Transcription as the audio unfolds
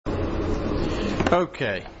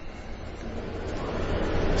Okay.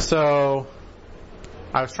 So,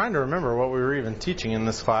 I was trying to remember what we were even teaching in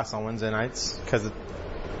this class on Wednesday nights, because it's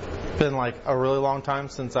been like a really long time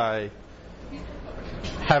since I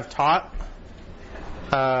have taught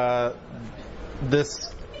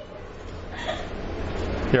this.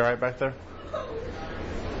 You all right back there?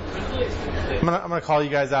 I'm gonna call you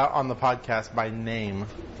guys out on the podcast by name,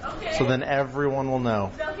 okay. So then everyone will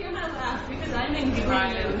know. So hear my laugh because I'm in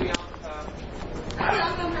green.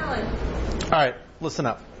 All right, listen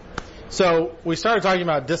up. So we started talking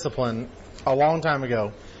about discipline a long time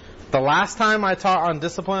ago. The last time I taught on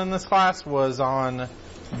discipline in this class was on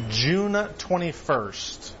June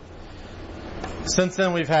 21st. Since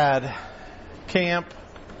then we've had camp,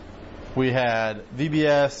 we had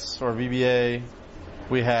VBS or VBA,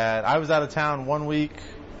 I was out of town 1 week.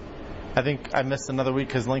 I think I missed another week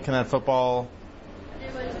because Lincoln had football.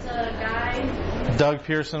 There was a guy. Doug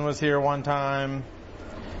Pearson was here one time.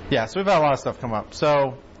 Yeah, so we've had a lot of stuff come up.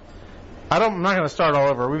 So I'm not going to start all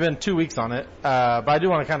over. We've been 2 weeks on it, but I do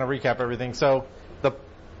want to kind of recap everything. So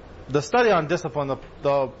the study on discipline,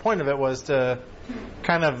 the point of it was to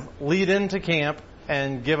kind of lead into camp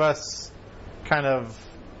and give us kind of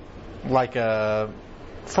like a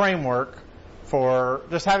framework for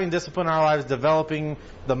just having discipline in our lives, developing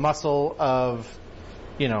the muscle of,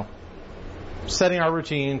 setting our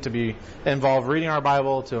routine to involve reading our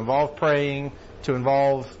Bible, to involve praying, to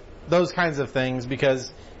involve those kinds of things.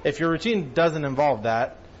 Because if your routine doesn't involve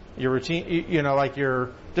that, your routine, your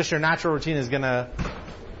natural routine is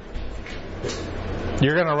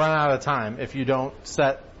you're gonna run out of time if you don't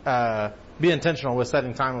be intentional with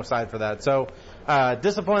setting time aside for that. So,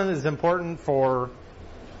 discipline is important for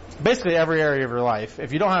basically every area of your life.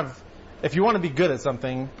 If you want to be good at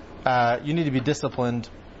something, you need to be disciplined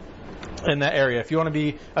in that area. If you want to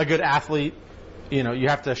be a good athlete, you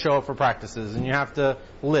have to show up for practices, and you have to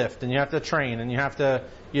lift, and you have to train, and you have to,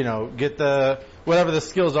 get whatever the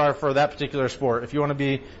skills are for that particular sport. If you want to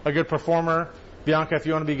be a good performer, Bianca, if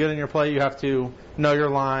you want to be good in your play, you have to know your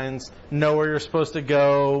lines, know where you're supposed to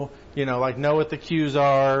go, know what the cues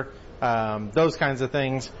are, those kinds of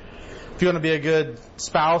things. If you want to be a good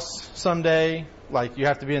spouse someday, you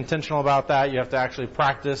have to be intentional about that. You have to actually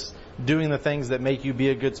practice doing the things that make you be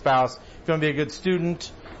a good spouse. If you want to be a good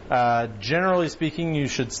student, generally speaking, you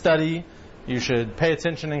should study. You should pay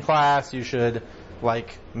attention in class. You should,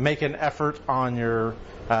 make an effort on your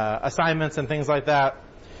assignments and things like that.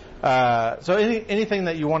 So anything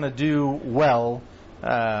that you want to do well,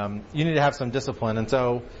 you need to have some discipline. And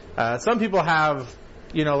so some people have,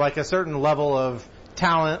 a certain level of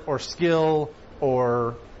talent or skill,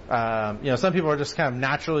 or some people are just kind of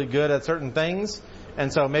naturally good at certain things,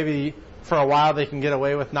 and so maybe for a while they can get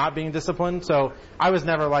away with not being disciplined. So I was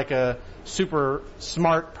never a super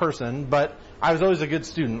smart person, but I was always a good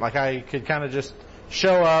student. I could kind of just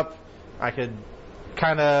show up. I could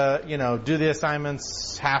kind of do the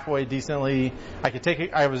assignments halfway decently.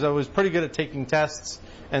 I was always pretty good at taking tests,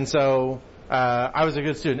 and so I was a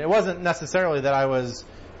good student. It wasn't necessarily that I was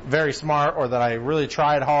very smart, or that I really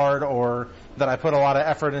tried hard, or that I put a lot of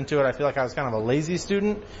effort into it. I feel like I was kind of a lazy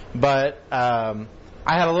student, but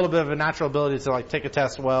I had a little bit of a natural ability to take a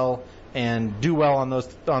test well and do well on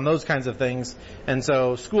those kinds of things. And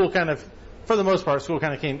so for the most part, school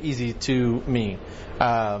kind of came easy to me.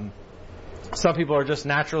 Some people are just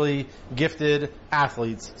naturally gifted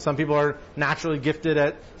athletes. Some people are naturally gifted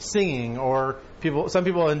at singing, or some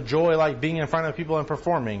people enjoy being in front of people and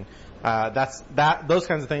performing. Those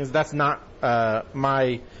kinds of things, that's not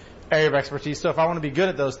my area of expertise. So if I want to be good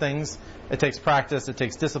at those things, it takes practice, it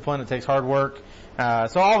takes discipline, it takes hard work.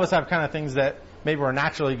 So all of us have kind of things that maybe we're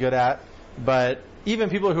naturally good at, but even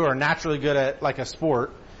people who are naturally good at a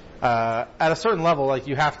sport, at a certain level,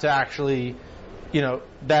 you have to actually,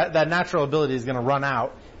 that natural ability is going to run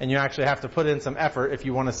out, and you actually have to put in some effort if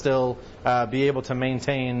you want to still be able to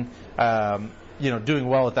maintain, doing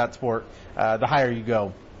well at that sport, the higher you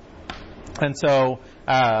go. And so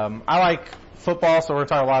I like football, so we're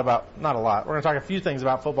going to talk we're going to talk a few things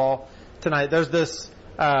about football tonight. There's this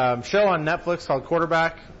show on Netflix called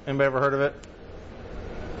Quarterback. Anybody ever heard of it?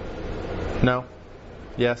 No?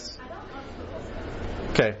 Yes?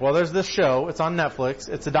 Okay, well, there's this show. It's on Netflix.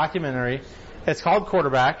 It's a documentary. It's called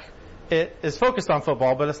Quarterback. It is focused on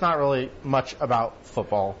football, but it's not really much about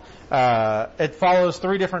football. It follows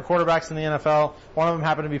 3 different quarterbacks in the NFL. One of them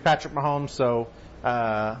happened to be Patrick Mahomes, so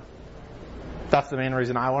that's the main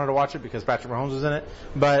reason I wanted to watch it, because Patrick Mahomes was in it.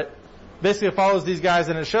 But basically it follows these guys,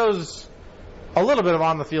 and it shows a little bit of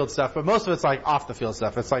on the field stuff, but most of it's off the field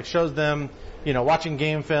stuff. It's shows them, watching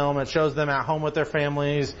game film. It shows them at home with their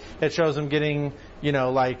families. It shows them getting,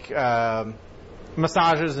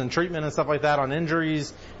 massages and treatment and stuff like that on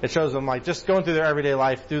injuries. It shows them like just going through their everyday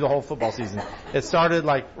life through the whole football season. It started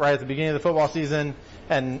like right at the beginning of the football season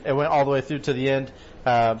and it went all the way through to the end.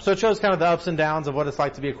 So it shows kind of the ups and downs of what it's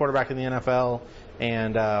like to be a quarterback in the NFL.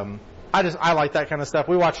 And I like that kind of stuff.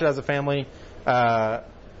 We watched it as a family.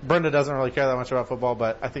 Brenda doesn't really care that much about football,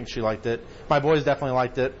 but I think she liked it. My boys definitely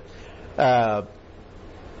liked it. But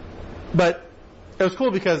it was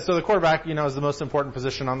cool because the quarterback, is the most important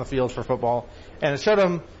position on the field for football, and it showed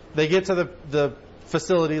them they get to the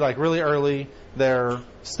facility like really early. They're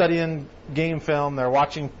studying game film. They're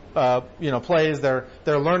watching plays. They're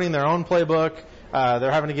learning their own playbook.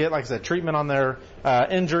 They're having to get, like I said, treatment on their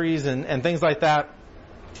injuries and things like that.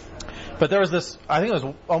 But there was this, I think it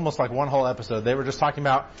was almost like one whole episode. They were just talking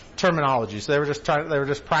about terminology. So they were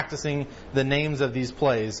just practicing the names of these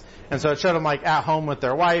plays. And so it showed them like at home with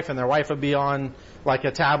their wife, and their wife would be on like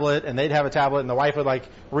a tablet, and they'd have a tablet, and the wife would like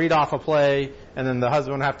read off a play, and then the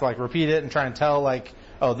husband would have to like repeat it and try and tell like,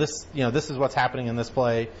 oh, this is what's happening in this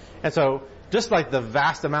play. And so just like the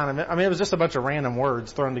vast amount of it, it was just a bunch of random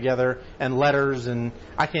words thrown together and letters, and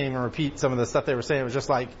I can't even repeat some of the stuff they were saying. It was just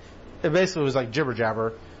like, it basically was like jibber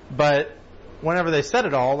jabber. But whenever they said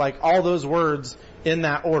it all, like all those words in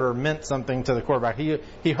that order meant something to the quarterback.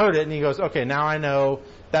 He heard it and he goes, okay, now I know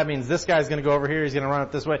that means this guy's going to go over here. He's going to run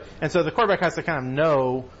it this way. And so the quarterback has to kind of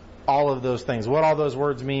know all of those things, what all those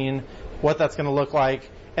words mean, what that's going to look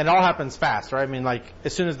like. And it all happens fast, right? Like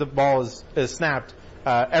as soon as the ball is snapped,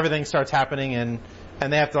 everything starts happening and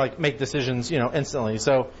they have to like make decisions, instantly.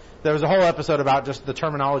 So there was a whole episode about just the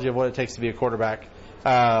terminology of what it takes to be a quarterback.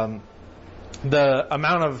 The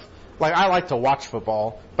amount of, like, I like to watch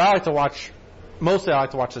football, but mostly I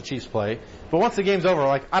like to watch the Chiefs play. But once the game's over,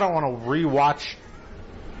 like, I don't want to rewatch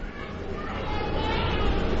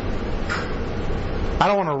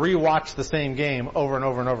the same game over and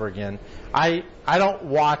over and over again. I don't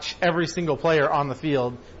watch every single player on the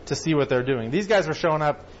field to see what they're doing. These guys were showing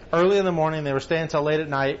up early in the morning, they were staying until late at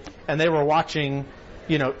night, and they were watching,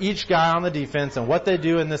 each guy on the defense and what they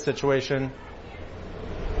do in this situation.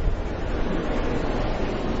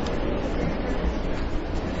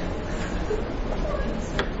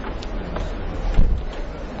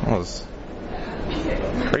 That was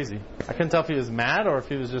crazy. I couldn't tell if he was mad or if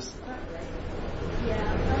he was just...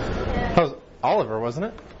 That was Oliver, wasn't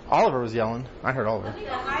it? Oliver was yelling. I heard Oliver. I think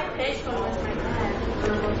the high-pitched one was my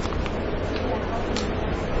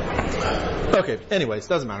dad. Okay, anyways,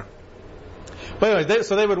 doesn't matter. But anyways,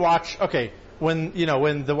 so they would watch, okay, when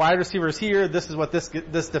the wide receiver is here, this is what this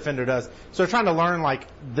defender does. So they're trying to learn, like,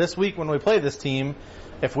 this week when we play this team,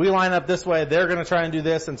 if we line up this way, they're going to try and do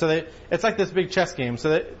this. And so it's like this big chess game.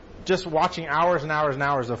 So just watching hours and hours and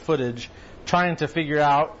hours of footage, trying to figure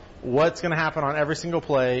out what's going to happen on every single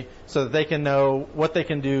play so that they can know what they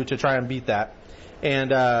can do to try and beat that.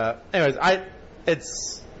 And anyways,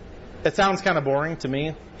 it sounds kind of boring to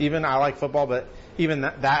me. Even I like football, but even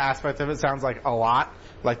that aspect of it sounds like a lot,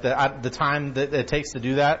 like the time that it takes to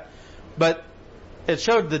do that. But it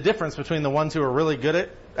showed the difference between the ones who are really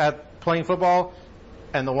good at playing football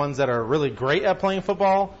and the ones that are really great at playing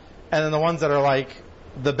football, and then the ones that are like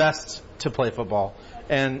the best to play football.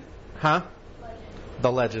 And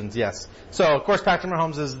the legends, yes. So of course Patrick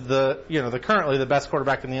Mahomes is the currently the best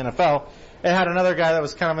quarterback in the NFL. It had another guy that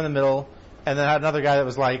was kind of in the middle, and then had another guy that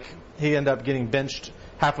was like he ended up getting benched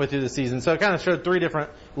halfway through the season. So it kind of showed three different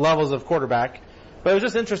levels of quarterback. But it was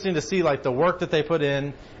just interesting to see like the work that they put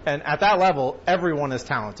in, and at that level, everyone is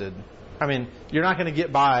talented. You're not going to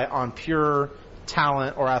get by on pure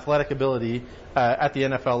talent or athletic ability at the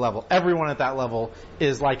NFL level. Everyone at that level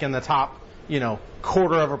is like in the top,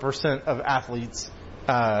 0.25% of athletes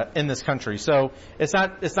in this country. So you're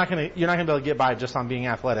not going to be able to get by just on being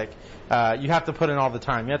athletic. You have to put in all the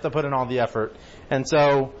time. You have to put in all the effort. And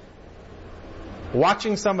so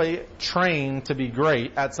watching somebody train to be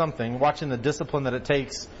great at something, watching the discipline that it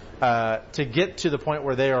takes to get to the point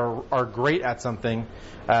where they are great at something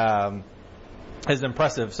is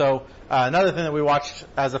impressive. So another thing that we watched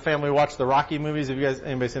as a family, we watched the Rocky movies.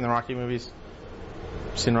 Anybody seen the Rocky movies?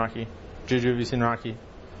 Seen Rocky? Juju, have you seen Rocky?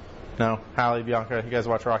 No? Hallie, Bianca, you guys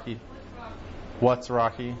watch Rocky? What's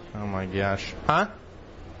Rocky? Oh my gosh. Huh?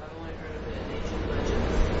 I've only heard of it in Ancient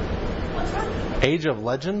Legends. What's Rocky? Age of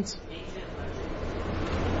Legends? Ancient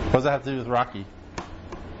Legends. What does that have to do with Rocky?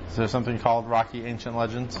 Is there something called Rocky Ancient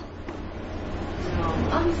Legends?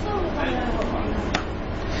 I'm so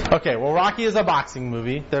Okay, well, Rocky is a boxing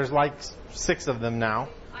movie. There's like 6 of them now,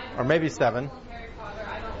 or maybe 7. Harry Potter.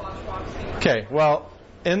 I don't watch boxing. Okay, well,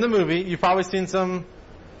 in the movie, you've probably seen some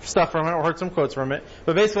stuff from it or heard some quotes from it.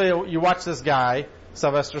 But basically, you watch this guy,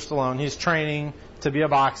 Sylvester Stallone. He's training to be a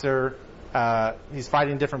boxer. He's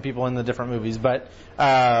fighting different people in the different movies. But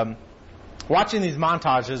watching these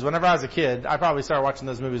montages, whenever I was a kid, I probably started watching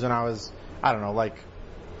those movies when I was, I don't know, like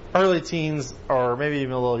early teens or maybe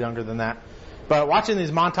even a little younger than that. But watching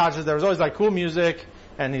these montages, there was always like cool music,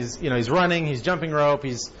 and he's running, he's jumping rope,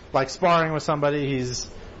 he's like sparring with somebody, he's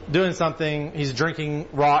doing something, he's drinking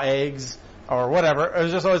raw eggs or whatever. It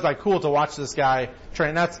was just always like cool to watch this guy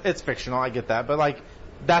train. It's fictional, I get that, but like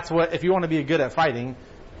that's what, if you want to be good at fighting,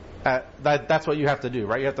 that's what you have to do,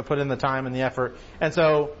 right? You have to put in the time and the effort. And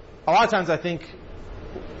so a lot of times I think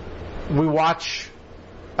we watch,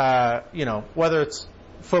 whether it's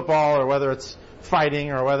football or whether it's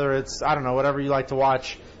fighting or whether it's, I don't know, whatever you like to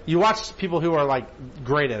watch. You watch people who are like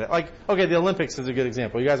great at it. Like, okay, the Olympics is a good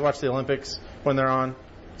example. You guys watch the Olympics when they're on,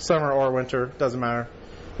 summer or winter, doesn't matter.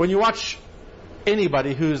 When you watch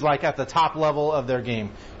anybody who's like at the top level of their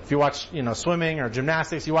game, if you watch, swimming or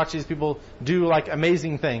gymnastics, you watch these people do like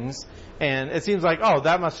amazing things, and it seems like, oh,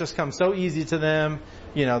 that must just come so easy to them.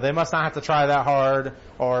 They must not have to try that hard,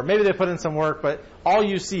 or maybe they put in some work, but all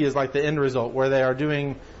you see is like the end result where they are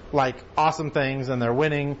doing like awesome things and they're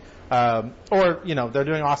winning, or they're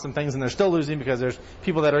doing awesome things and they're still losing because there's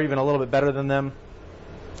people that are even a little bit better than them.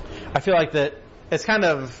 I feel like that it's kind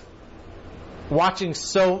of watching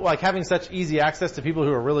having such easy access to people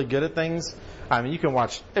who are really good at things. I mean, you can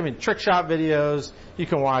watch, trick shot videos. You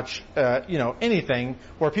can watch, anything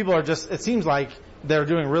where people are just, it seems like they're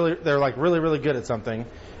really, really good at something.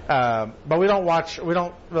 But we don't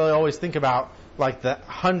really always think about like the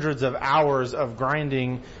hundreds of hours of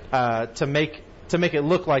grinding, to make it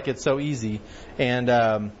look like it's so easy.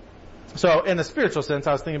 And, so in a spiritual sense,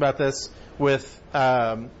 I was thinking about this with,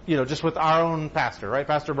 just with our own pastor, right?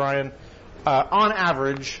 Pastor Brian, on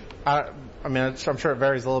average, I'm sure it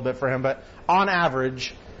varies a little bit for him, but on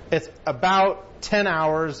average, it's about 10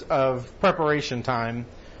 hours of preparation time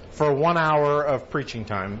for 1 hour of preaching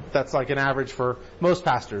time. That's like an average for most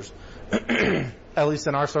pastors, at least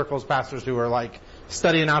in our circles, pastors who are like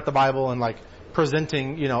studying out the Bible and like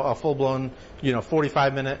presenting, a full-blown,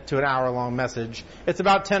 45-minute to an hour-long message. It's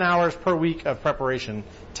about 10 hours per week of preparation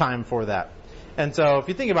time for that. And so if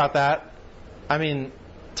you think about that, 10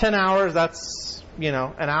 hours, that's, an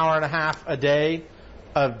hour and a half a day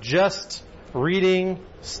of just reading,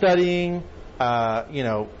 studying,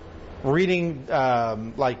 reading, what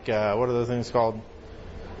are those things called?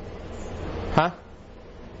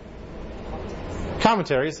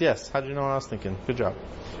 Commentaries, yes. How did you know what I was thinking? Good job.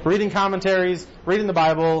 Reading commentaries, reading the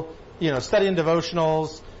Bible, studying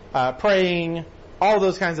devotionals, praying, all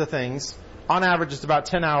those kinds of things. On average, it's about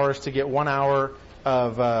 10 hours to get 1 hour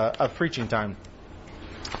of preaching time.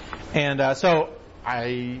 And so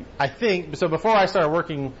I think, so before I started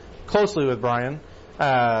working closely with Brian,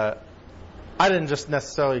 I didn't just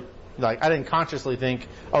necessarily, I didn't consciously think,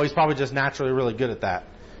 oh, he's probably just naturally really good at that,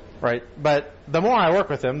 right? But the more I work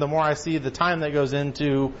with him, the more I see the time that goes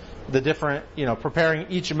into the different,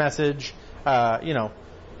 preparing each message.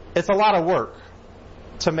 It's a lot of work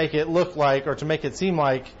to make it look like, or to make it seem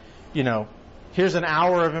like, here's an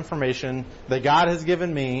hour of information that God has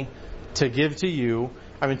given me to give to you.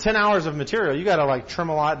 10 hours of material, you gotta trim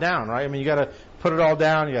a lot down, right? You gotta put it all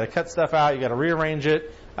down, you gotta cut stuff out, you gotta rearrange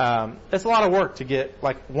it. It's a lot of work to get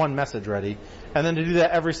one message ready. And then to do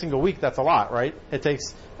that every single week, that's a lot, right? It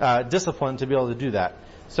takes discipline to be able to do that.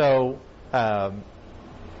 So,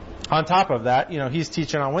 on top of that, he's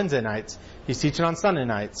teaching on Wednesday nights. He's teaching on Sunday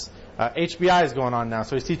nights. HBI is going on now,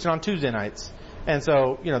 so he's teaching on Tuesday nights. And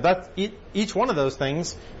so, that's each one of those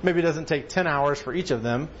things maybe doesn't take 10 hours for each of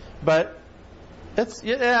them, but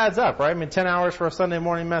it adds up, right? 10 hours for a Sunday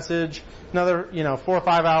morning message, another, 4 or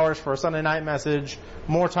 5 hours for a Sunday night message,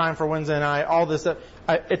 more time for Wednesday night, all this stuff.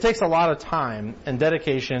 It takes a lot of time and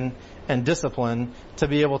dedication and discipline to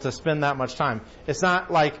be able to spend that much time. It's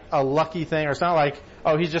not like a lucky thing, or it's not like,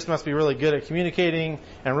 oh, he just must be really good at communicating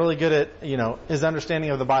and really good at, his understanding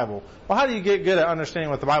of the Bible. Well, how do you get good at understanding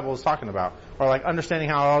what the Bible is talking about? Or understanding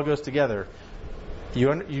how it all goes together?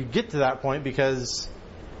 You get to that point because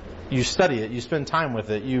you study it, you spend time with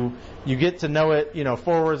it, you get to know it,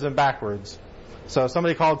 forwards and backwards. So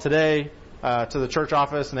somebody called today to the church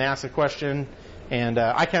office and they asked a question, and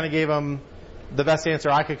I kind of gave them the best answer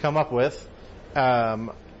I could come up with.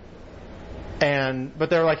 But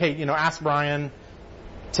they were like, hey, ask Brian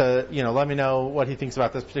to, let me know what he thinks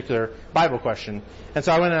about this particular Bible question. And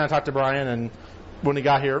so I went in and I talked to Brian, and when he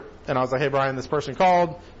got here, and I was like, hey Brian, this person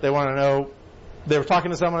called, they want to know, they were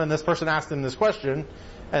talking to someone and this person asked him this question,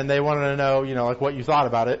 and they wanted to know, what you thought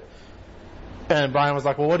about it. And Brian was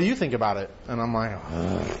like, well, what do you think about it? And I'm like,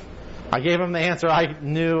 I gave him the answer I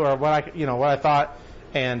knew, or what I thought.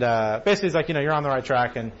 And basically he's like, you're on the right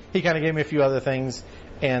track. And he kind of gave me a few other things.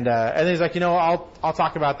 And then he's like, I'll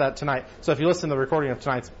talk about that tonight. So if you listen to the recording of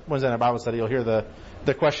tonight's Wednesday night Bible study, you'll hear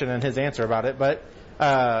the question and his answer about it. But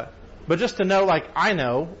just to know, like I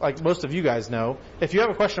know, like most of you guys know, if you have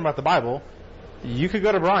a question about the Bible, you could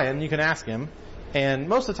go to Brian, you can ask him, and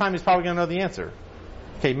most of the time he's probably going to know the answer.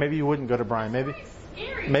 Okay, maybe you wouldn't go to Brian.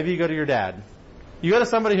 Maybe you go to your dad. You go to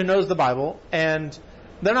somebody who knows the Bible, and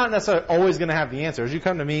they're not necessarily always going to have the answers. You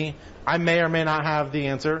come to me, I may or may not have the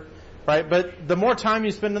answer, right? But the more time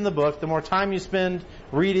you spend in the book, the more time you spend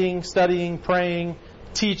reading, studying, praying,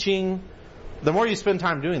 teaching, the more you spend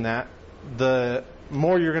time doing that, the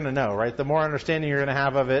more you're going to know, right? The more understanding you're going to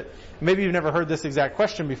have of it. Maybe you've never heard this exact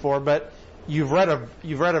question before, but you've read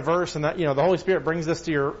a verse, and that the Holy Spirit brings this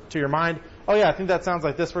to your mind. Oh yeah, I think that sounds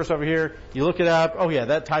like this verse over here. You look it up. Oh yeah,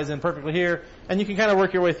 that ties in perfectly here, and you can kind of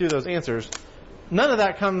work your way through those answers. None of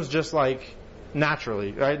that comes just like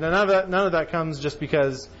naturally, right? None of that comes just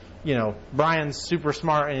because Brian's super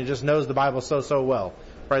smart and he just knows the Bible so well,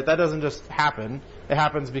 right? That doesn't just happen. It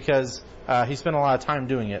happens because he spent a lot of time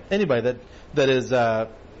doing it. Anybody that is that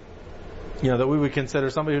we would consider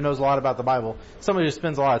somebody who knows a lot about the Bible, somebody who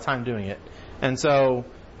spends a lot of time doing it. And so,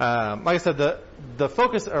 like I said, the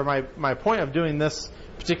focus or my point of doing this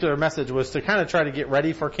particular message was to kind of try to get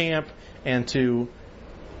ready for camp and to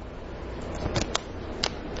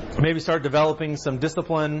maybe start developing some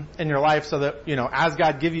discipline in your life so that, as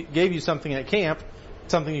God gave you something at camp,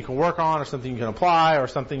 something you can work on or something you can apply or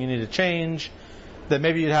something you need to change, that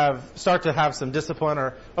maybe you'd start to have some discipline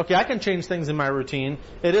or, okay, I can change things in my routine.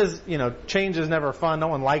 It is, change is never fun. No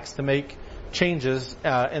one likes to make changes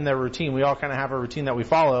in their routine. We all kind of have a routine that we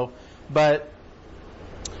follow. But,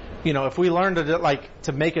 if we learn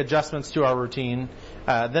to make adjustments to our routine,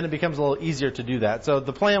 then it becomes a little easier to do that. So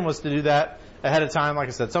the plan was to do that ahead of time. Like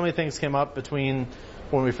I said, so many things came up between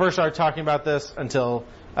when we first started talking about this until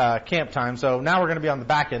camp time. So now we're going to be on the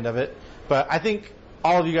back end of it. But I think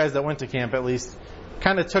all of you guys that went to camp at least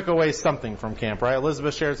kind of took away something from camp, right?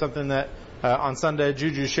 Elizabeth shared something that on Sunday.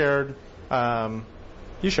 Juju shared.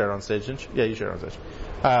 You shared on stage, didn't you? Yeah, you shared on stage.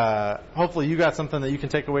 Hopefully you got something that you can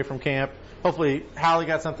take away from camp. Hopefully Hallie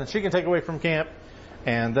got something she can take away from camp.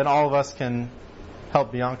 And then all of us can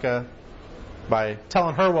help Bianca by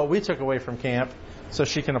telling her what we took away from camp so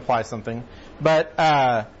she can apply something. But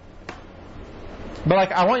I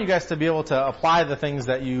want you guys to be able to apply the things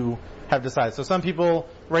that you have decided. So some people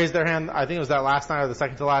raised their hand. I think it was that last night or the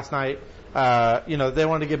second to last night. They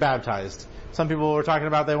wanted to get baptized. Some people were talking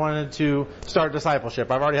about they wanted to start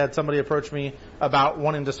discipleship. I've already had somebody approach me about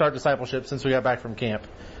wanting to start discipleship since we got back from camp.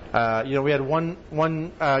 We had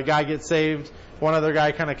one guy get saved. One other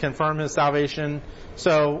guy kind of confirm his salvation.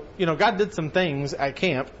 So, God did some things at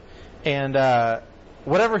camp, and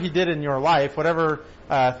whatever He did in your life, whatever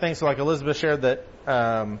things, so like Elizabeth shared that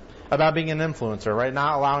about being an influencer, right?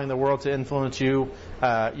 Not allowing the world to influence you.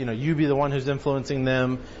 You be the one who's influencing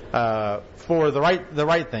them for the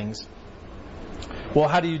right things. Well,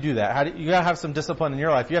 how do you do that? You gotta have some discipline in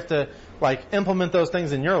your life. You have to implement those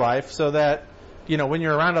things in your life so that when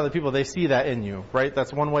you're around other people, they see that in you, right?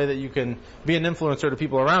 That's one way that you can be an influencer to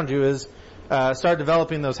people around you is start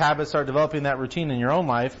developing those habits, start developing that routine in your own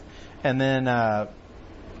life, and then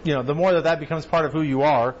the more that becomes part of who you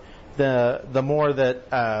are, the more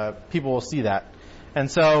that people will see that. And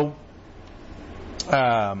so,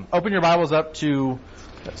 open your Bibles up to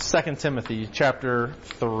 2 Timothy chapter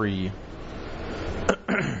 3.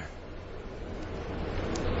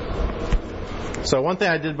 So one thing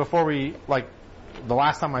I did before the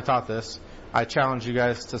last time I taught this, I challenged you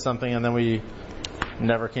guys to something, and then we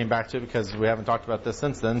never came back to it because we haven't talked about this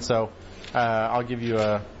since then. So I'll give you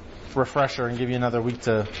a refresher and give you another week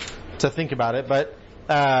to think about it. But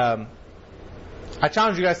I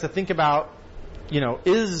challenge you guys to think about,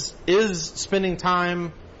 is spending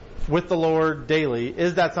time with the Lord daily,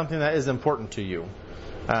 is that something that is important to you?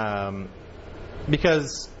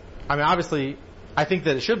 Because, obviously, I think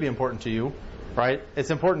that it should be important to you, right? It's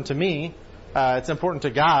important to me. It's important to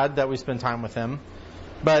God that we spend time with Him.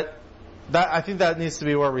 But I think that needs to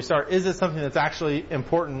be where we start. Is it something that's actually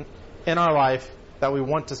important in our life that we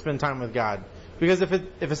want to spend time with God? Because if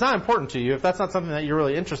it's not important to you, if that's not something that you're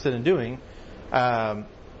really interested in doing, that's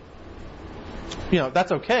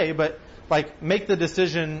okay. But make the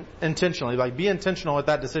decision intentionally. Be intentional with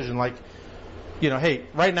that decision. Hey,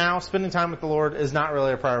 right now, spending time with the Lord is not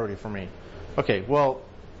really a priority for me. Okay, well,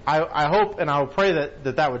 I hope and I will pray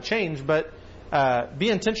that would change, but be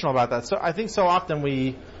intentional about that. So I think so often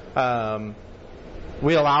we allow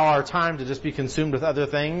our time to just be consumed with other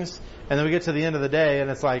things, and then we get to the end of the day and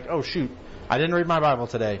it's like, oh shoot, I didn't read my Bible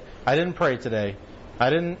today. I didn't pray today. I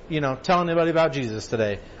didn't, tell anybody about Jesus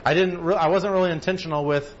today. I wasn't really intentional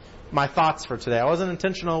with my thoughts for today. I wasn't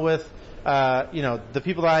intentional with, the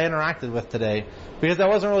people that I interacted with today because I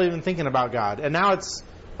wasn't really even thinking about God. And now it's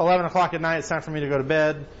 11 o'clock at night. It's time for me to go to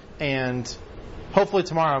bed, and hopefully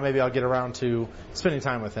tomorrow maybe I'll get around to spending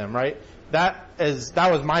time with Him, right? That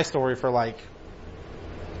was my story for like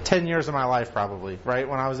 10 years of my life probably, right?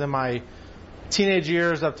 When I was in my teenage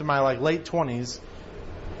years up to my like late 20s,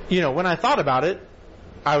 when I thought about it,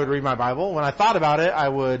 I would read my Bible. When I thought about it, I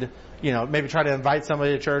would, maybe try to invite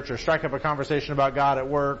somebody to church or strike up a conversation about God at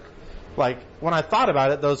work. Like, when I thought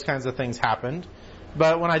about it, those kinds of things happened.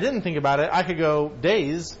 But when I didn't think about it, I could go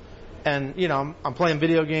days and, I'm playing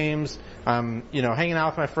video games, I'm, hanging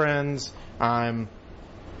out with my friends, I'm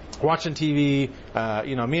watching TV,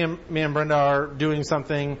 me and Brenda are doing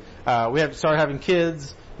something, we have started having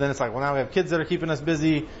kids, then it's like, well, now we have kids that are keeping us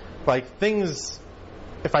busy. Like, things,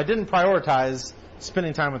 if I didn't prioritize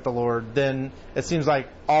spending time with the Lord, then it seems like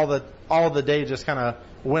all the day just kind of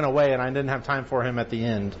went away and I didn't have time for Him at the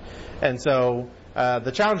end. And so,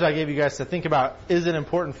 the challenge I gave you guys to think about, is it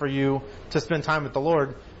important for you to spend time with the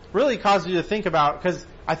Lord, really caused you to think about, because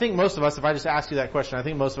I think most of us, if I just asked you that question, I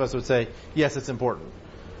think most of us would say, yes, it's important.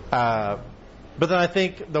 But then I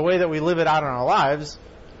think the way that we live it out in our lives,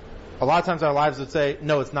 a lot of times our lives would say,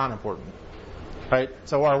 no, it's not important. Right?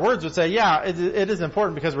 So our words would say, yeah, it is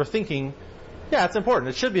important, because we're thinking, yeah, it's important.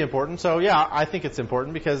 It should be important. So yeah, I think it's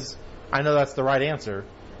important because I know that's the right answer.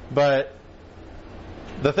 But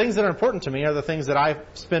the things that are important to me are the things that I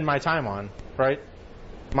spend my time on, right?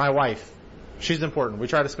 My wife, she's important. We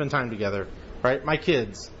try to spend time together, right? My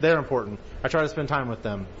kids, they're important. I try to spend time with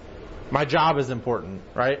them. My job is important,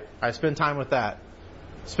 right? I spend time with that.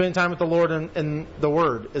 Spending time with the Lord and the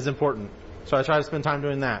Word is important. So I try to spend time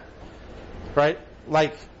doing that, right?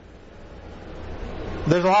 Like,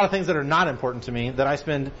 there's a lot of things that are not important to me that I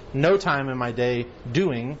spend no time in my day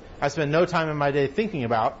doing. I spend no time in my day thinking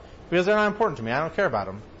about because they're not important to me. I don't care about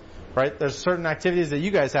them, right? There's certain activities that you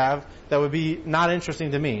guys have that would be not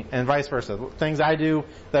interesting to me, and vice versa. Things I do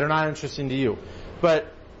that are not interesting to you.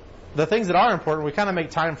 But the things that are important, we kind of make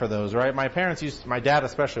time for those, right? My dad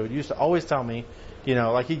especially, used to always tell me,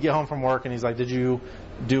 like he'd get home from work and he's like, did you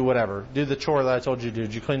do whatever? Do the chore that I told you to do.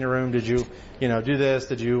 Did you clean your room? Did you, do this?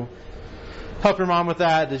 Did you help your mom with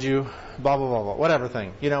that? Did you blah, blah, blah, blah, whatever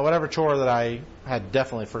thing, whatever chore that I had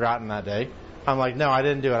definitely forgotten that day. I'm like, no, I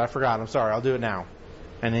didn't do it. I forgot. I'm sorry. I'll do it now.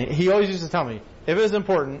 And he always used to tell me, if it was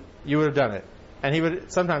important, you would have done it. And he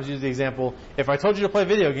would sometimes use the example, if I told you to play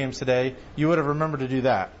video games today, you would have remembered to do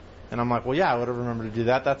that. And I'm like, well, yeah, I would have remembered to do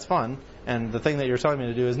that. That's fun. And the thing that you're telling me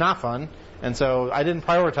to do is not fun. And so I didn't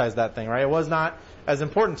prioritize that thing, right? It was not as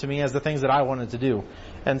important to me as the things that I wanted to do.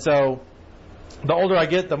 And so the older I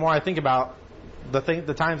get, the more I think about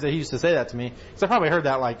the times that he used to say that to me. Because I probably heard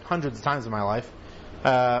that like hundreds of times in my life.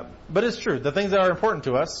 But it's true. The things that are important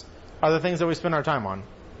to us are the things that we spend our time on.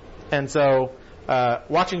 And so,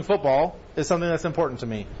 watching football is something that's important to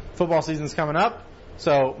me. Football season's coming up.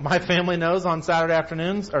 So my family knows on Saturday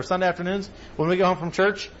afternoons or Sunday afternoons when we go home from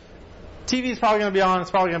church, TV's probably going to be on. It's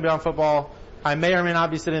probably going to be on football. I may or may not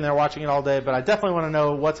be sitting there watching it all day, but I definitely want to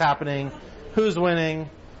know what's happening, who's winning.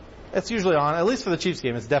 It's usually on. At least for the Chiefs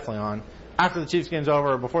game, it's definitely on. After the Chiefs game's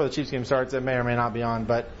over, or before the Chiefs game starts, it may or may not be on.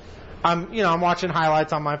 But I'm watching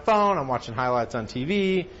highlights on my phone. I'm watching highlights on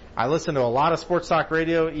TV. I listen to a lot of sports talk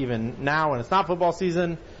radio, even now when it's not football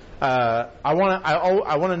season. I want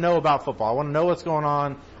to know about football. I want to know what's going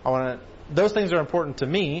on. Those things are important to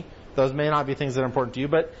me. Those may not be things that are important to you,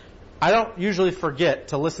 but I don't usually forget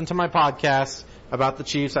to listen to my podcasts about the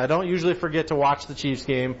Chiefs. I don't usually forget to watch the Chiefs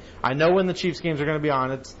game. I know when the Chiefs games are going to be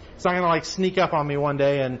on. It's not going to like sneak up on me one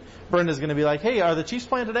day and Brenda's going to be like, hey, are the Chiefs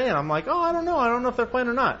playing today? And I'm like, oh, I don't know. I don't know if they're playing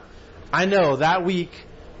or not. I know that week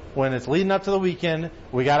when it's leading up to the weekend,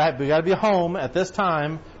 we gotta be home at this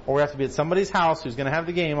time, or we have to be at somebody's house who's going to have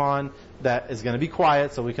the game on that is going to be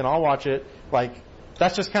quiet so we can all watch it. Like,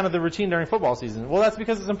 that's just kind of the routine during football season. Well, that's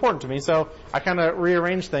because it's important to me, so I kind of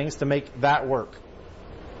rearrange things to make that work.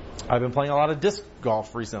 I've been playing a lot of disc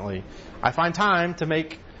golf recently. I find time to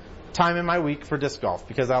make time in my week for disc golf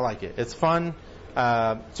because I like it. It's fun. So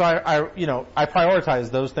I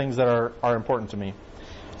prioritize those things that are important to me.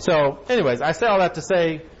 So anyways, I say all that to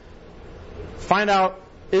say, find out,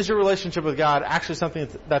 is your relationship with God actually something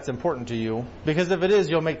that's important to you? Because if it is,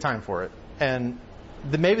 you'll make time for it. And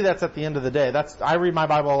maybe that's at the end of the day. I read my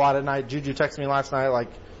Bible a lot at night. Juju texted me last night like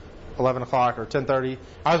 11 o'clock or 10:30.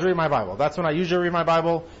 I was reading my Bible. That's when I usually read my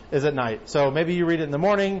Bible, is at night. So maybe you read it in the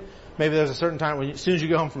morning. Maybe there's a certain time as soon as you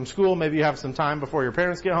go home from school, maybe you have some time before your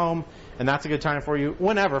parents get home, and that's a good time for you.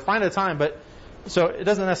 Whenever. Find a time, but so it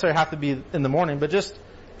doesn't necessarily have to be in the morning, but just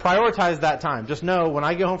prioritize that time. Just know when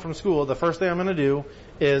I get home from school, the first thing I'm going to do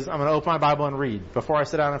is I'm going to open my Bible and read before I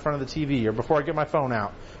sit down in front of the TV, or before I get my phone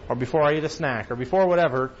out, or before I eat a snack, or before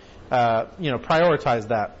whatever. Prioritize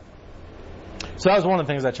that. So that was one of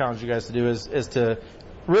the things I challenged you guys to do is to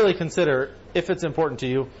really consider if it's important to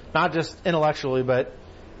you, not just intellectually, but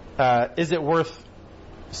is it worth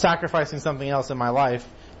sacrificing something else in my life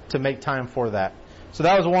to make time for that? So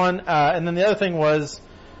that was one. And then the other thing was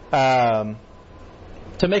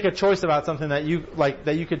to make a choice about something that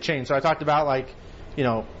you could change. So I talked about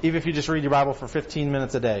even if you just read your Bible for 15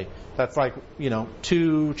 minutes a day, that's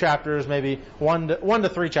 2 chapters, maybe one to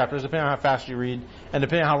 3 chapters, depending on how fast you read and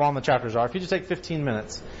depending on how long the chapters are. If you just take 15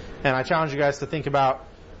 minutes, and I challenge you guys to think about,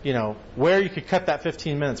 where you could cut that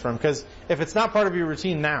 15 minutes from. Because if it's not part of your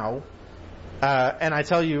routine now, and I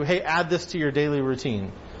tell you, hey, add this to your daily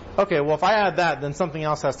routine. Okay, well, if I add that, then something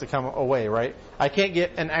else has to come away, right? I can't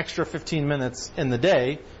get an extra 15 minutes in the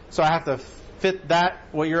day, so I have to fit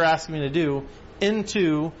what you're asking me to do,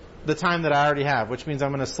 into the time that I already have, which means I'm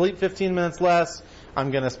going to sleep 15 minutes less,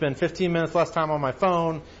 I'm going to spend 15 minutes less time on my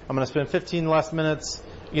phone, I'm going to spend 15 less minutes,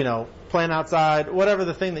 playing outside, whatever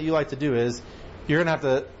the thing that you like to do is, you're going to have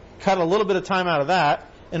to cut a little bit of time out of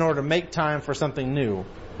that in order to make time for something new,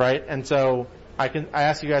 right? And so I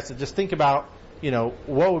ask you guys to just think about,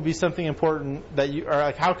 what would be something important that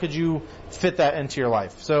how could you fit that into your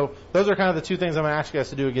life? So those are kind of the 2 things I'm going to ask you guys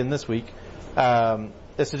to do again this week,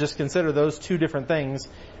 is to just consider those 2 different things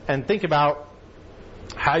and think about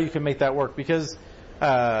how you can make that work. Because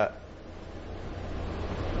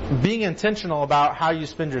being intentional about how you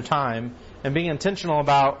spend your time and being intentional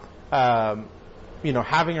about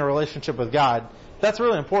having a relationship with God, that's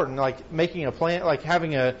really important. Like making a plan, like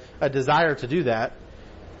having a desire to do that.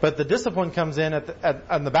 But the discipline comes in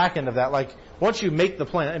on the back end of that. Like once you make the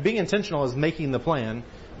plan, and being intentional is making the plan.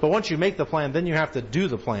 But once you make the plan, then you have to do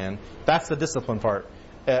the plan. That's the discipline part.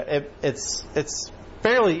 It's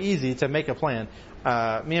fairly easy to make a plan.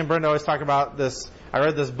 Me and Brenda always talk about this. I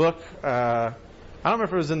read this book. I don't remember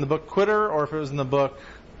if it was in the book Quitter or if it was in the book.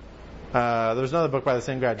 There's another book by the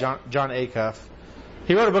same guy, John Acuff.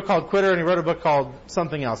 He wrote a book called Quitter, and he wrote a book called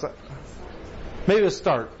something else. Maybe it was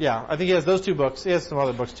Start. Yeah, I think he has those 2 books. He has some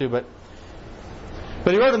other books too, but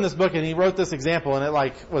he wrote in this book, and he wrote this example, and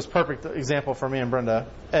it was perfect example for me and Brenda.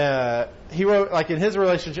 He wrote in his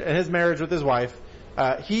relationship, in his marriage with his wife,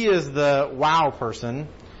 he is the wow person,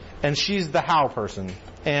 and she's the how person.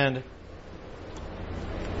 And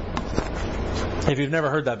if you've never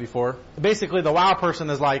heard that before, basically the wow person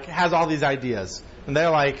is has all these ideas, and they're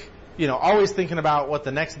always thinking about what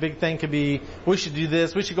the next big thing could be. We should do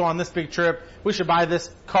this. We should go on this big trip. We should buy this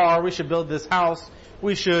car. We should build this house.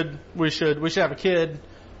 We should have a kid.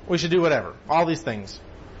 We should do whatever. All these things.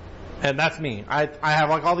 And that's me. I have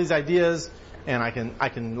all these ideas, and I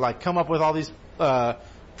can come up with all these, I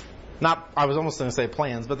was almost going to say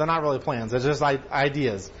plans, but they're not really plans. They're just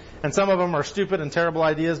ideas. And some of them are stupid and terrible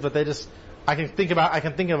ideas, but I can think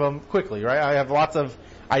of them quickly, right? I have lots of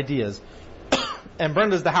ideas. And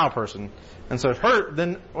Brenda's the how person. And so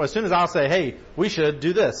then as soon as I'll say, hey, we should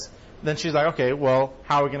do this, then she's like, okay, well,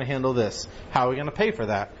 how are we going to handle this? How are we going to pay for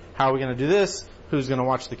that? How are we going to do this? Who's going to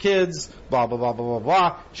watch the kids? Blah, blah, blah, blah, blah,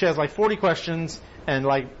 blah. She has 40 questions, and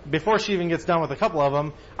before she even gets done with a couple of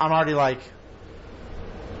them, I'm already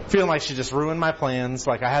feeling like she just ruined my plans.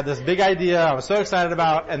 I had this big idea I was so excited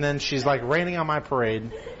about, and then she's raining on my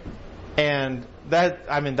parade. And that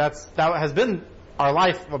has been our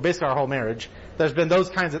life, well, basically our whole marriage. There's been those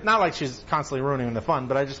kinds of, not like she's constantly ruining the fun,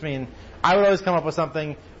 but I just mean, I would always come up with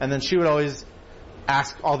something, and then she would always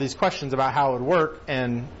ask all these questions about how it would work,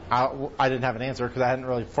 and I didn't have an answer because I hadn't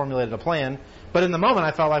really formulated a plan. But in the moment,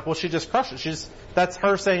 I felt well, she just crushed it. That's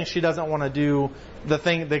her saying she doesn't want to do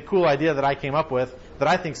the cool idea that I came up with that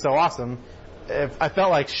I think is so awesome. I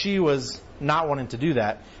felt like she was not wanting to do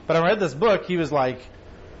that. But I read this book. He was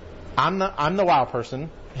I'm the wow person,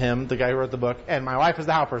 him, the guy who wrote the book, and my wife is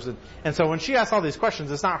the how person. And so when she asks all these questions,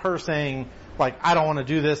 it's not her saying, I don't want to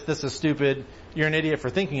do this, this is stupid, you're an idiot for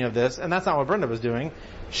thinking of this, and that's not what Brenda was doing.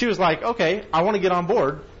 She was okay, I want to get on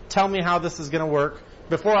board, tell me how this is going to work.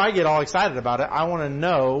 Before I get all excited about it, I want to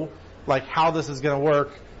know, how this is going to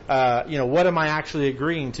work, what am I actually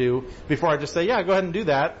agreeing to, before I just say, yeah, go ahead and do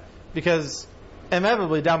that, because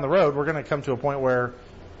inevitably down the road, we're going to come to a point where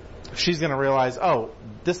she's going to realize, oh,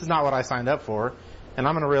 this is not what I signed up for. And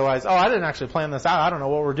I'm going to realize, oh, I didn't actually plan this out. I don't know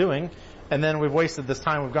what we're doing. And then we've wasted this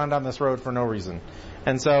time. We've gone down this road for no reason.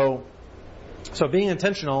 And so So being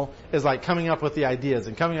intentional is like coming up with the ideas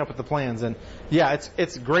and coming up with the plans. And yeah,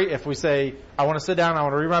 it's great if we say, I want to sit down, I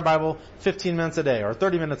want to read my Bible 15 minutes a day or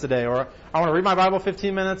 30 minutes a day, or I want to read my Bible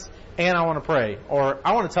 15 minutes and I want to pray, or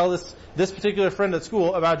I want to tell this particular friend at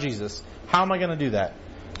school about Jesus. How am I going to do that?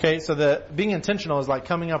 Okay, so the being intentional is like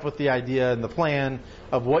coming up with the idea and the plan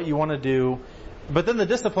of what you want to do. But then the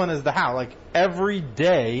discipline is the how. Like every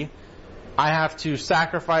day I have to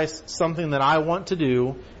sacrifice something that I want to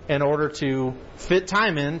do in order to fit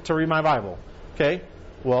time in to read my Bible. Okay?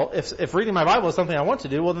 Well, if reading my Bible is something I want to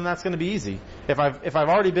do, well then that's going to be easy. If I've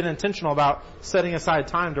already been intentional about setting aside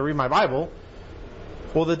time to read my Bible,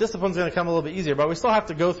 well the discipline's going to come a little bit easier, but we still have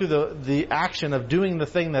to go through the action of doing the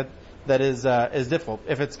thing that is difficult.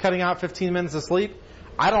 If it's cutting out 15 minutes of sleep,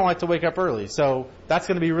 I don't like to wake up early, so that's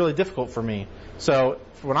going to be really difficult for me. So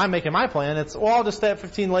when I'm making my plan, it's, well, I'll just stay up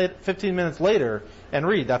 15 minutes later and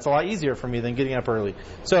read. That's a lot easier for me than getting up early.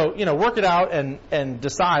 So, work it out and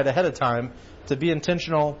decide ahead of time to be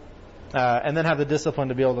intentional, and then have the discipline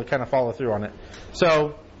to be able to kind of follow through on it.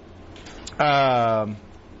 So, all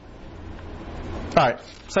right,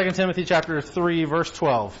 2 Timothy chapter 3, verse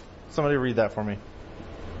 12. Somebody read that for me.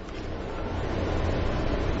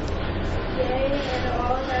 Yea, and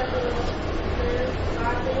all that will live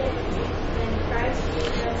godly in Christ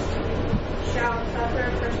Jesus shall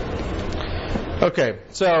suffer persecution. Okay,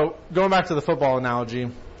 so going back to the football analogy,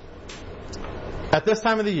 at this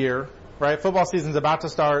time of the year, right, football season's about to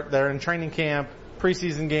start, they're in training camp,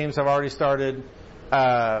 preseason games have already started.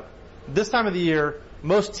 This time of the year,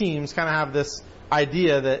 most teams kind of have this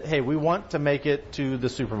idea that, hey, we want to make it to the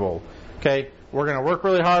Super Bowl. Okay, we're going to work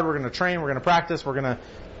really hard, we're going to train, we're going to practice, we're going to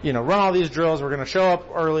run all these drills, we're going to show up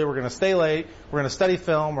early, we're going to stay late, we're going to study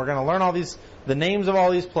film, we're going to learn the names of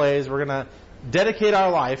all these plays, we're going to dedicate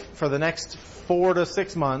our life for the next 4 to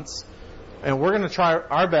 6 months, and we're going to try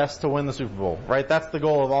our best to win the Super Bowl, right? That's the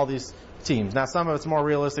goal of all these teams. Now, some of it's more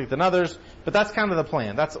realistic than others, but that's kind of the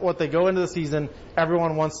plan. That's what they go into the season.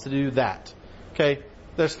 Everyone wants to do that. Okay?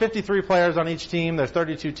 There's 53 players on each team. There's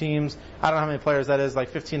 32 teams. I don't know how many players that is, like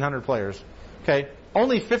 1,500 players. Okay?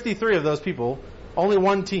 Only 53 of those people, only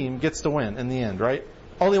one team gets to win in the end, right?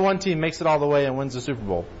 Only one team makes it all the way and wins the Super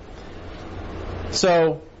Bowl.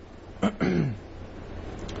 So,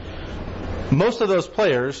 most of those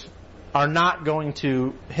players are not going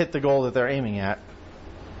to hit the goal that they're aiming at.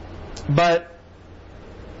 But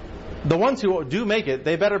the ones who do make it,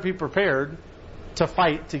 they better be prepared to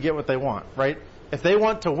fight to get what they want, right? If they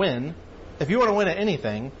want to win, if you want to win at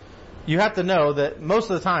anything, you have to know that most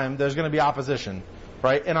of the time there's going to be opposition,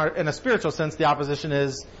 right? In a spiritual sense, the opposition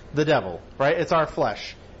is the devil, right? It's our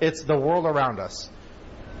flesh. It's the world around us,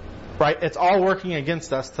 right? It's all working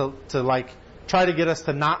against us to like try to get us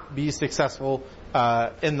to not be successful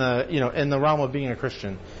in the realm of being a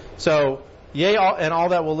Christian. So, yea, and all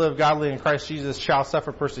that will live godly in Christ Jesus shall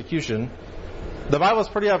suffer persecution. The Bible is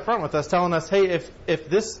pretty upfront with us, telling us, hey,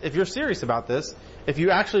 if you're serious about this, if you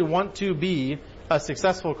actually want to be a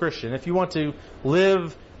successful Christian, if you want to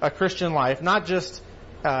live a Christian life, not just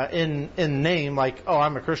in name, like, oh,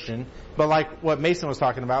 I'm a Christian, but like what Mason was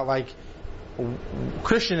talking about, like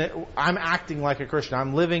Christian, I'm acting like a Christian,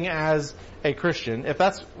 I'm living as a Christian. If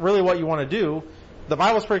that's really what you want to do, the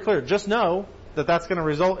Bible's pretty clear. Just know that that's going to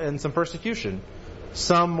result in some persecution.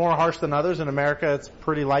 Some more harsh than others. In America, it's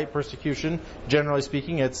pretty light persecution. Generally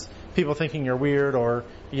speaking, it's people thinking you're weird or,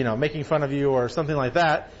 making fun of you or something like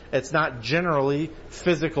that. It's not generally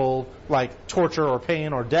physical, like torture or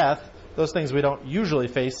pain or death. Those things we don't usually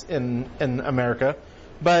face in America.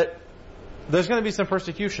 But there's going to be some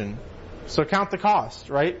persecution. So count the cost,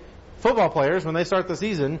 right? Football players, when they start the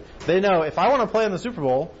season, they know if I want to play in the Super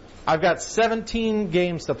Bowl, I've got 17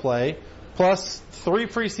 games to play, plus 3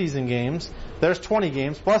 preseason games. There's 20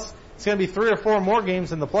 games, plus it's going to be 3 or 4 more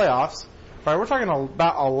games in the playoffs. Right? We're talking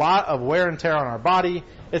about a lot of wear and tear on our body.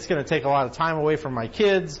 It's going to take a lot of time away from my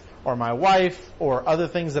kids or my wife or other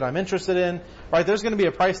things that I'm interested in. Right? There's going to be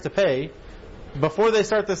a price to pay. Before they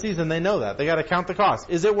start the season, they know that. They got to count the cost.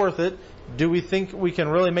 Is it worth it? Do we think we can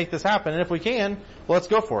really make this happen? And if we can, well, let's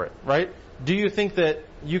go for it. Right? Do you think that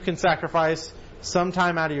you can sacrifice some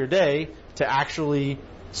time out of your day to actually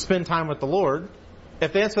spend time with the Lord?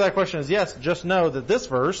 If the answer to that question is yes, just know that this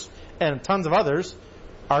verse and tons of others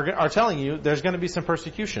are telling you there's going to be some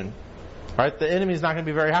persecution. Right? The enemy's not going to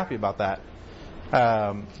be very happy about that.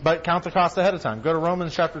 But count the cost ahead of time. Go to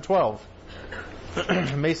Romans chapter 12.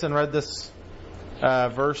 Mason read this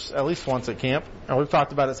verse at least once at camp, and we've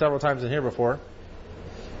talked about it several times in here before.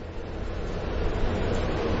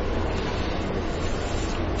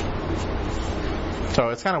 So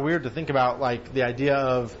it's kind of weird to think about like the idea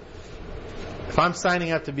of If I'm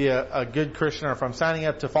signing up to be a good Christian, or if I'm signing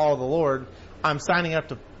up to follow the Lord, I'm signing up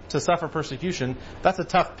to suffer persecution. That's a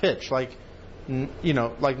tough pitch. Like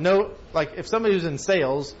if somebody who's in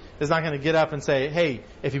sales is not going to get up and say, hey,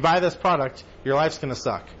 if you buy this product, your life's going to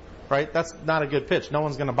suck, right? That's not a good pitch. No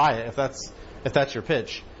one's going to buy it if that's your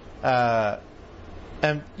pitch.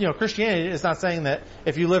 And Christianity is not saying that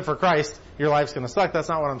if you live for Christ, your life's going to suck. That's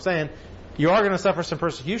not what I'm saying. You are going to suffer some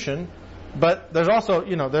persecution, but there's also,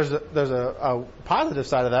 there's a positive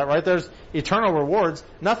side of that, right? There's eternal rewards.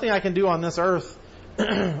 Nothing I can do on this earth,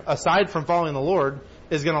 aside from following the Lord,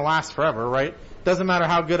 is going to last forever, right? Doesn't matter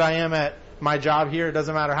how good I am at my job here. It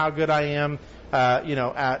doesn't matter how good I am,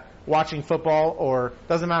 at watching football, or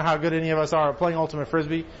doesn't matter how good any of us are at playing ultimate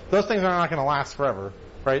frisbee. Those things are not going to last forever,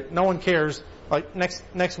 right? No one cares. Like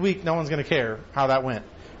next week, no one's going to care how that went,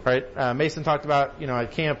 right? Mason talked about,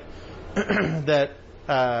 at camp that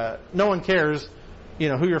no one cares,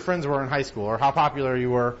 who your friends were in high school, or how popular you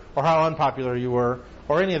were, or how unpopular you were,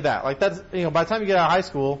 or any of that. Like that's, by the time you get out of high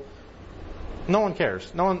school, no one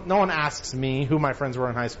cares. No one asks me who my friends were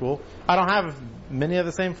in high school. I don't have many of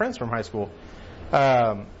the same friends from high school.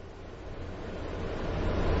 I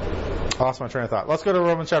lost my train of thought. Let's go to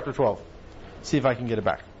Romans chapter 12. See if I can get it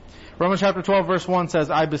back. Romans chapter 12 verse 1 says,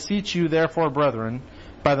 I beseech you therefore, brethren,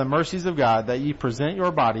 by the mercies of God, that ye present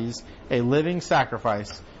your bodies a living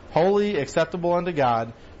sacrifice, holy, acceptable unto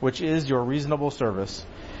God, which is your reasonable service.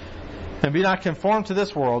 And be not conformed to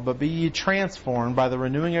this world, but be ye transformed by the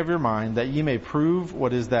renewing of your mind, that ye may prove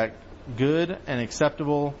what is that good and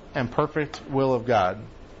acceptable and perfect will of God.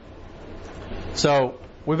 So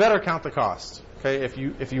we better count the cost. Okay, if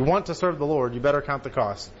you want to serve the Lord, you better count the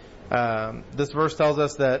cost. This verse tells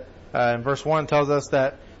us that in verse 1 tells us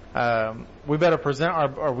that we better present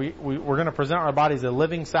we're going to present our bodies a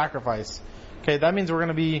living sacrifice. Okay, that means we're going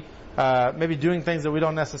to be maybe doing things that we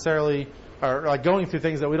don't necessarily, or like going through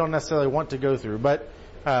things that we don't necessarily want to go through. But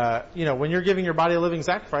when you're giving your body a living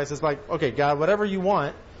sacrifice, it's like, okay, God, whatever you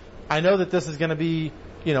want, I know that this is going to be,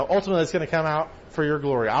 ultimately it's going to come out for your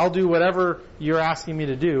glory. I'll do whatever you're asking me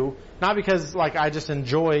to do, not because like I just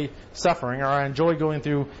enjoy suffering or I enjoy going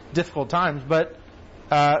through difficult times, but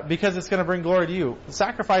because it's going to bring glory to you. The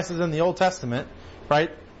sacrifices in the Old Testament,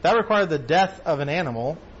 right, that required the death of an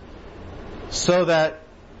animal so that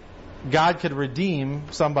God could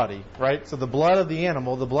redeem somebody, right? So the blood of the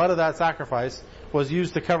animal, the blood of that sacrifice, was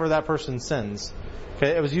used to cover that person's sins.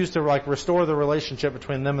 Okay, it was used to like restore the relationship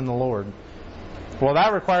between them and the Lord. Well,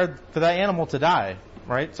 that required for that animal to die,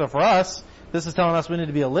 right? So for us, this is telling us we need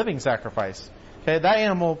to be a living sacrifice. Okay, that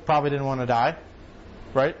animal probably didn't want to die,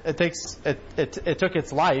 right? It took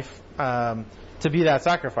its life to be that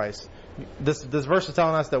sacrifice. This verse is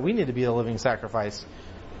telling us that we need to be a living sacrifice,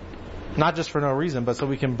 not just for no reason, but so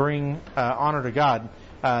we can bring honor to God.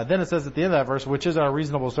 Then it says at the end of that verse, which is our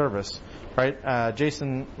reasonable service, right?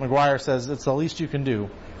 Jason McGuire says it's the least you can do,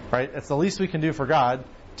 right? It's the least we can do for God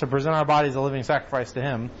to present our bodies a living sacrifice to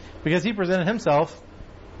Him, because He presented Himself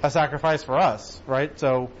a sacrifice for us, right?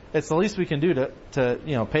 So it's the least we can do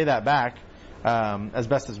to pay that back as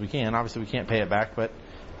best as we can. Obviously, we can't pay it back, but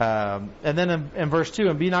and then in verse 2,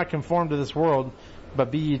 and be not conformed to this world,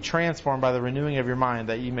 but be ye transformed by the renewing of your mind,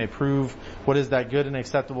 that ye may prove what is that good and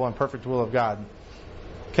acceptable and perfect will of God.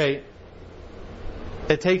 Okay,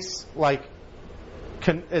 it takes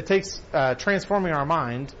transforming our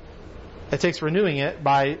mind. It takes renewing it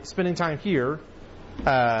by spending time here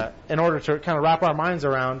in order to kind of wrap our minds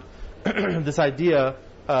around this idea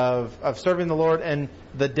of serving the Lord and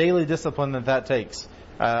the daily discipline that takes.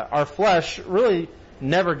 Our flesh really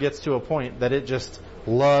never gets to a point that it just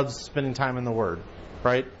loves spending time in the Word,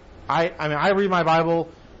 right? I read my Bible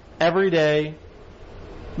every day.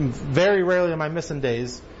 Very rarely am I missing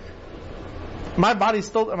days. My flesh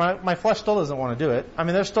still doesn't want to do it. I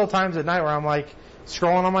mean, there's still times at night where I'm like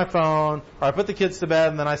scrolling on my phone, or I put the kids to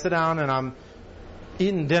bed and then I sit down and I'm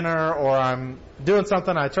eating dinner, or I'm doing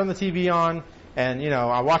something. I turn the TV on and,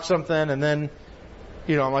 I watch something, and then,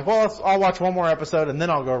 I'm like, well, I'll watch one more episode and then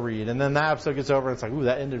I'll go read. And then that episode gets over and it's like, ooh,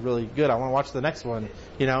 that ended really good. I want to watch the next one,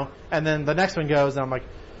 and then the next one goes and I'm like,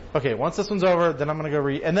 okay, once this one's over, then I'm going to go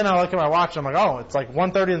read. And then I look at my watch and I'm like, oh, it's like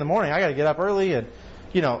 1:30 in the morning. I got to get up early, and,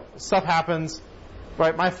 stuff happens,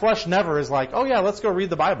 right? My flesh never is like, oh yeah, let's go read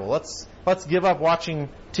the Bible. Let's give up watching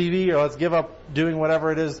TV, or let's give up doing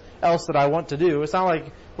whatever it is else that I want to do. It's not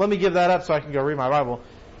like, let me give that up so I can go read my Bible.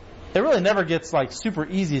 It really never gets like super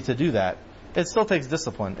easy to do that. It still takes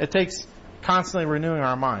discipline. It takes constantly renewing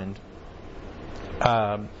our mind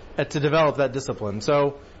to develop that discipline.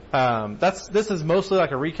 So this is mostly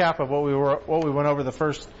like a recap of what we went over the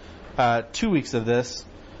first 2 weeks of this,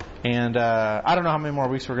 and I don't know how many more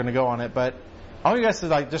weeks we're going to go on it, but I want you guys to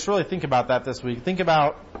like just really think about that this week. Think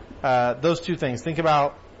about those two things. Think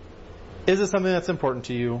about, is it something that's important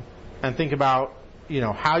to you? And think about,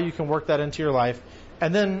 how you can work that into your life.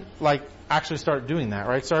 And then like actually start doing that,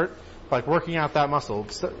 right? Start like working out that muscle.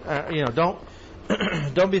 Don't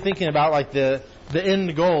don't be thinking about like the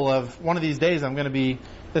end goal of one of these days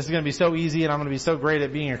this is going to be so easy and I'm going to be so great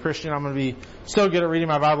at being a Christian. I'm going to be so good at reading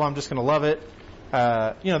my Bible. I'm just going to love it.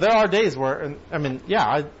 There are days where,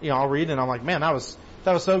 I'll read and I'm like, man, that was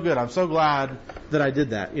so good. I'm so glad that I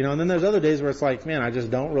did that, and then there's other days where it's like, man, I just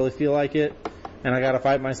don't really feel like it and I got to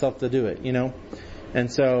fight myself to do it,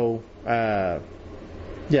 And so,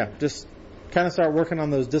 just kind of start working on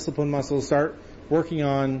those discipline muscles, start working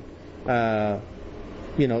on, the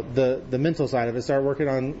mental side of it, start working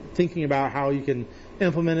on thinking about how you can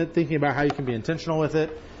implement it, thinking about how you can be intentional with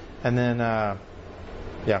it, and then,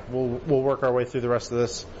 we'll work our way through the rest of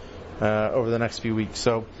this, over the next few weeks.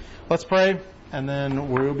 So let's pray, and then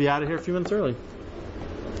we'll be out of here a few minutes early.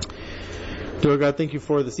 Dear God, thank you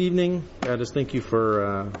for this evening. God, just thank you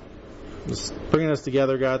for, just bringing us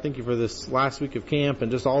together, God. Thank you for this last week of camp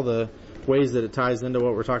and just all the ways that it ties into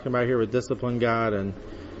what we're talking about here with discipline, God, and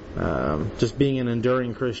just being an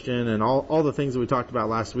enduring Christian and all the things that we talked about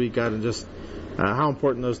last week, God, and just how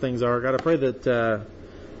important those things are. God, I pray that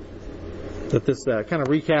this kind of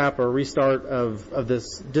recap or restart of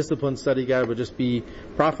this discipline study, God, would just be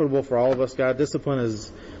profitable for all of us, God. Discipline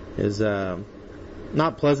is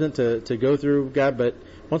not pleasant to go through, God, but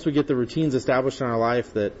once we get the routines established in our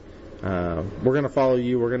life that we're going to follow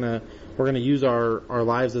you, we're going to use our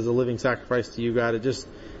lives as a living sacrifice to you, God. It just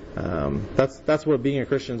that's what being a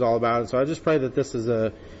Christian is all about. And so I just pray that this is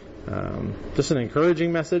just an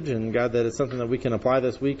encouraging message, and God, that it's something that we can apply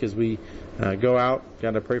this week as we go out.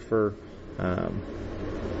 God, I pray for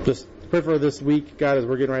just pray for this week, God, as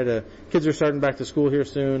we're getting ready kids are starting back to school here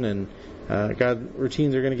soon, and God,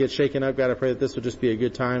 routines are going to get shaken up. God, I pray that this would just be a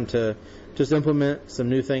good time to just implement some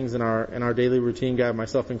new things in our daily routine, God,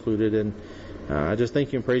 myself included. And I just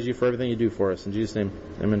thank you and praise you for everything you do for us. In Jesus' name,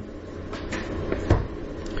 amen.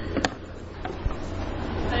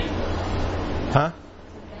 Huh?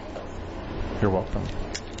 You're welcome.